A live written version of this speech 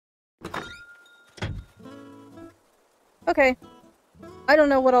Okay. I don't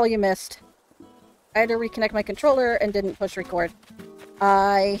know what all you missed. I had to reconnect my controller and didn't push record.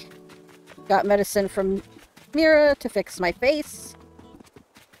 I got medicine from Mira to fix my face.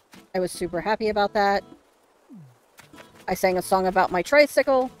 I was super happy about that. I sang a song about my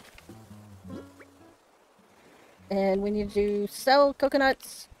tricycle. And we need to sell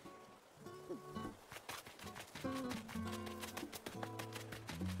coconuts.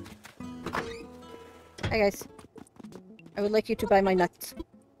 Hi guys. I would like you to buy my nuts.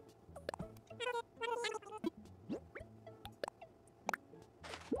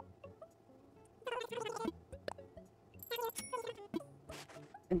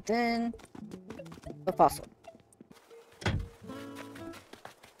 And then the fossil.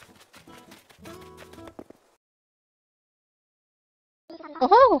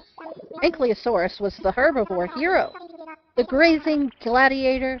 Oh! Ankylosaurus was the herbivore hero, the grazing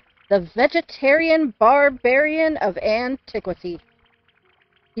gladiator, the vegetarian barbarian of antiquity.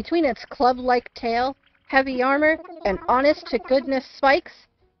 Between its club-like tail, heavy armor, and honest-to-goodness spikes,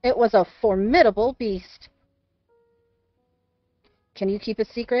 it was a formidable beast. Can you keep a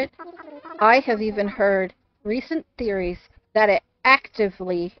secret? I have even heard recent theories that it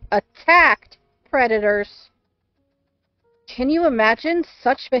actively attacked predators. Can you imagine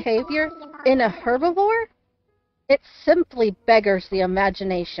such behavior in a herbivore? It simply beggars the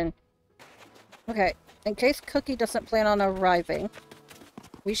imagination. Okay, in case Cookie doesn't plan on arriving,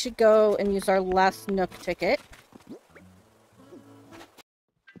 we should go and use our last Nook ticket.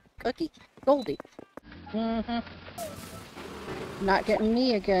 Cookie, Goldie. Not getting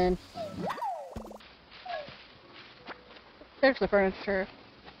me again. There's the furniture.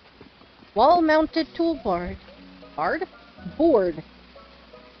 Wall-mounted toolbar. Board.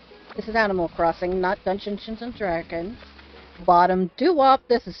 This is Animal Crossing, not Dungeons and Dragons. Bottom doo-wop,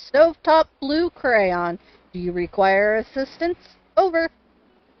 this is Stovetop Blue Crayon. Do you require assistance? Over.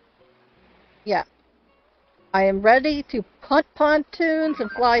 Yeah. I am ready to punt pontoons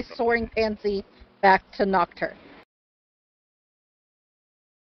and fly Soaring Pansy back to Nocturne.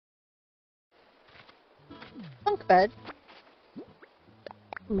 Bunk bed.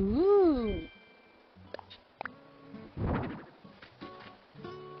 Ooh.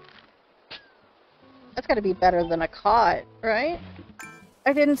 That's gotta be better than a cot, right?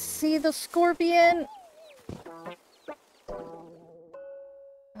 I didn't see the scorpion.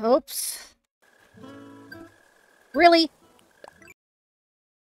 Oops. Really?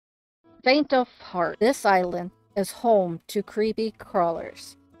 Faint of heart. This island is home to creepy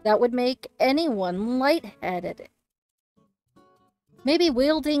crawlers that would make anyone lightheaded. Maybe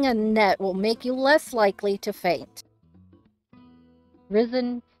wielding a net will make you less likely to faint.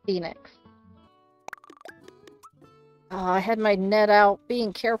 Risen Phoenix. Oh, I had my net out,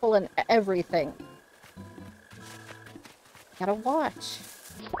 being careful in everything. Gotta watch.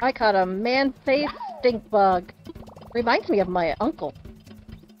 I caught a man-faced stink bug. Reminds me of my uncle.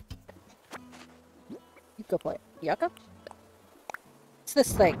 You go play it. Yucca? What's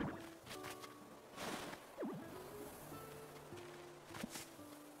this thing?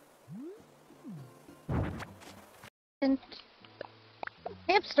 And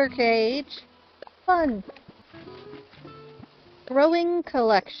hamster cage. Fun. Growing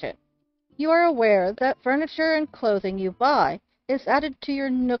collection. You are aware that furniture and clothing you buy is added to your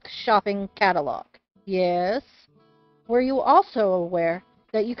Nook shopping catalog. Yes? Were you also aware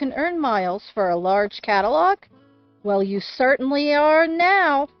that you can earn miles for a large catalog? Well, you certainly are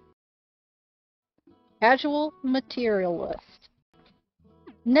now. Casual materialist.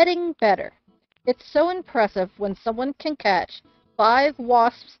 Netting better. It's so impressive when someone can catch 5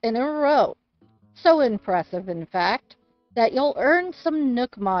 wasps in a row. So impressive, in fact, that you'll earn some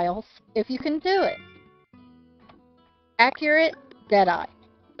Nook miles if you can do it. Accurate Deadeye.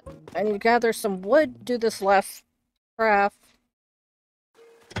 I need to gather some wood, do this last craft,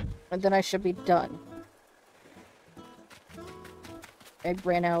 and then I should be done. I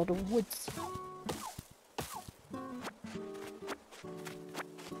ran out of woods.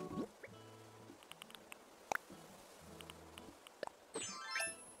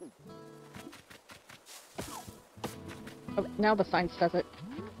 Oh, now the sign says it.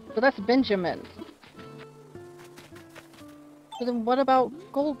 So that's Benjamin's. So then what about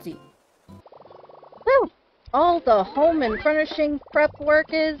Goldie? Whew! All the home and furnishing prep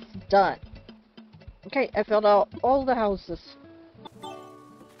work is done. Okay, I filled out all the houses.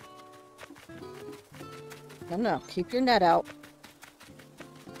 No, keep your net out.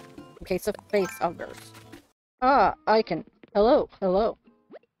 In case of face huggers. Ah, I can. Hello.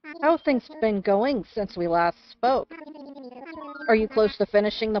 How have things been going since we last spoke? Are you close to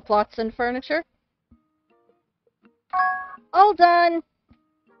finishing the plots and furniture? All done!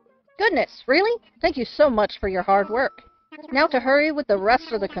 Goodness, really? Thank you so much for your hard work. Now to hurry with the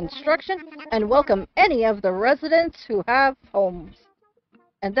rest of the construction and welcome any of the residents who have homes.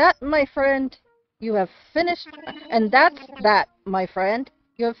 And that, my friend, you have finished... And that's that, my friend.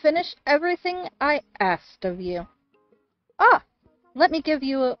 You have finished everything I asked of you. Ah! Let me give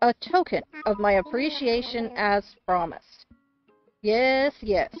you a token of my appreciation as promised. Yes,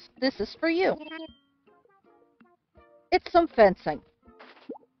 yes, this is for you. It's some fencing.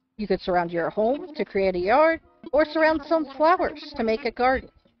 You could surround your home to create a yard, or surround some flowers to make a garden.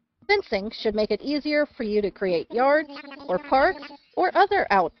 Fencing should make it easier for you to create yards, or parks, or other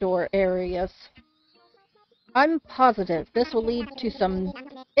outdoor areas. I'm positive this will lead to some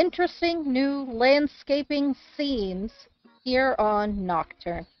interesting new landscaping scenes here on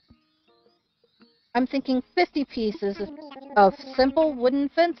Nocturne. I'm thinking 50 pieces of simple wooden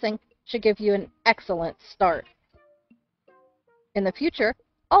fencing should give you an excellent start. In the future,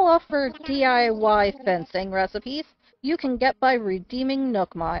 I'll offer DIY fencing recipes you can get by redeeming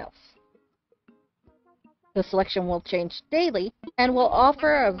Nook Miles. The selection will change daily and will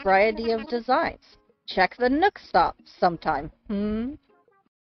offer a variety of designs. Check the Nook stop sometime.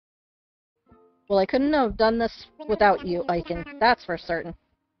 Well, I couldn't have done this without you, Aiken, that's for certain.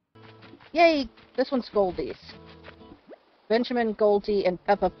 Yay, this one's Goldie's. Benjamin, Goldie, and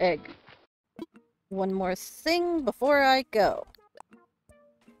Peppa Pig. One more thing before I go.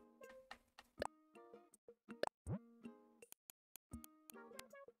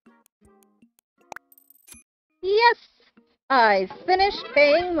 Yes! I finished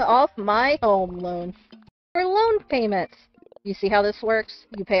paying off my home loan. For loan payments. You see how this works?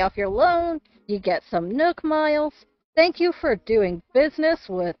 You pay off your loan, you get some Nook Miles. Thank you for doing business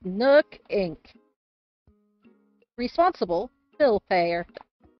with Nook Inc. Responsible bill payer.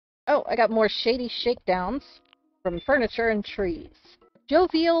 Oh, I got more shady shakedowns from furniture and trees.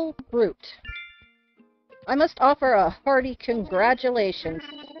 Jovial Brute. I must offer a hearty congratulations.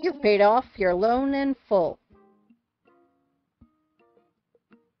 You've paid off your loan in full.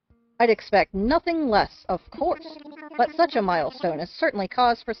 I'd expect nothing less, of course, but such a milestone is certainly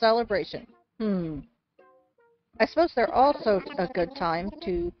cause for celebration. I suppose they're also a good time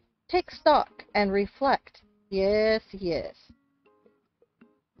to take stock and reflect. Yes, yes.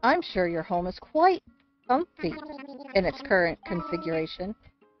 I'm sure your home is quite comfy in its current configuration,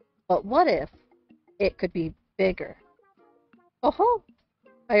 but what if it could be bigger? Oh,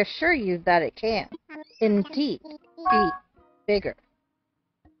 I assure you that it can, indeed, be bigger.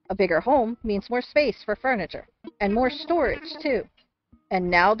 A bigger home means more space for furniture, and more storage, too. And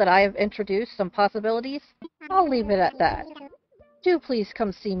now that I have introduced some possibilities, I'll leave it at that. Do please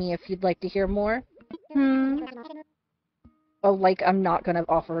come see me if you'd like to hear more. Oh, like I'm not gonna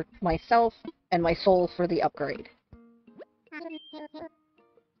offer myself and my soul for the upgrade.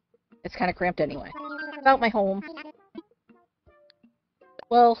 It's kind of cramped anyway. About my home.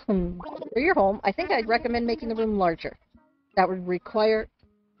 Well, for your home, I think I'd recommend making the room larger. That would require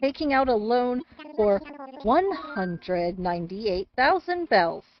taking out a loan for 198,000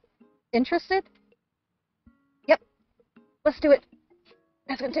 bells. Interested? Yep. Let's do it.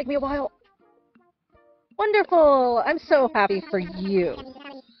 That's gonna take me a while. Wonderful! I'm so happy for you.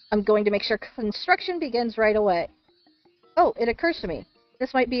 I'm going to make sure construction begins right away. Oh, it occurs to me.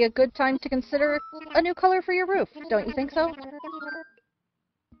 This might be a good time to consider a new color for your roof. Don't you think so?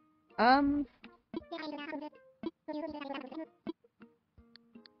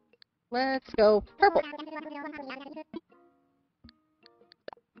 Let's go purple.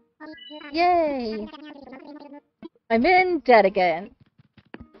 Yay! I'm in debt again.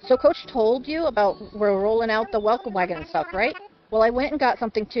 So Coach told you about we're rolling out the welcome wagon and stuff, right? Well, I went and got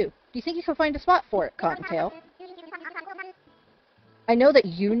something too. Do you think you can find a spot for it, Cottontail? I know that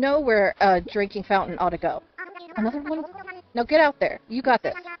you know where a drinking fountain ought to go. Another one? Now get out there. You got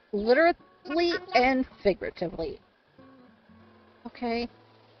this. Literally and figuratively. Okay.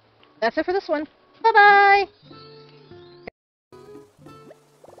 That's it for this one. Bye-bye!